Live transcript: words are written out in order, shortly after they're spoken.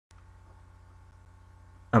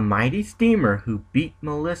A mighty steamer who beat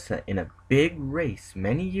Melissa in a big race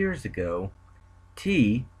many years ago,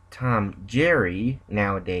 Tom Jerry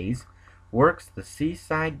nowadays works the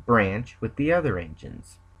Seaside Branch with the other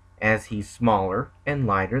engines, as he's smaller and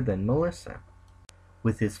lighter than Melissa.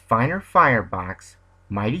 With his finer firebox,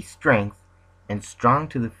 mighty strength, and strong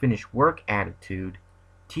to the finish work attitude,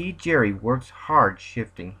 Jerry works hard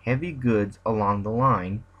shifting heavy goods along the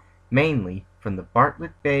line, mainly from the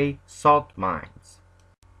Bartlett Bay Salt Mines.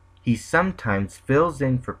 He sometimes fills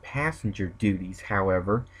in for passenger duties,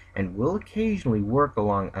 however, and will occasionally work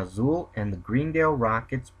along Azul and the Greendale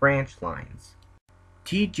Rockets branch lines.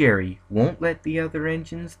 Jerry won't let the other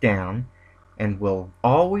engines down and will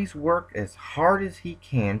always work as hard as he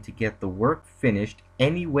can to get the work finished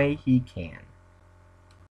any way he can.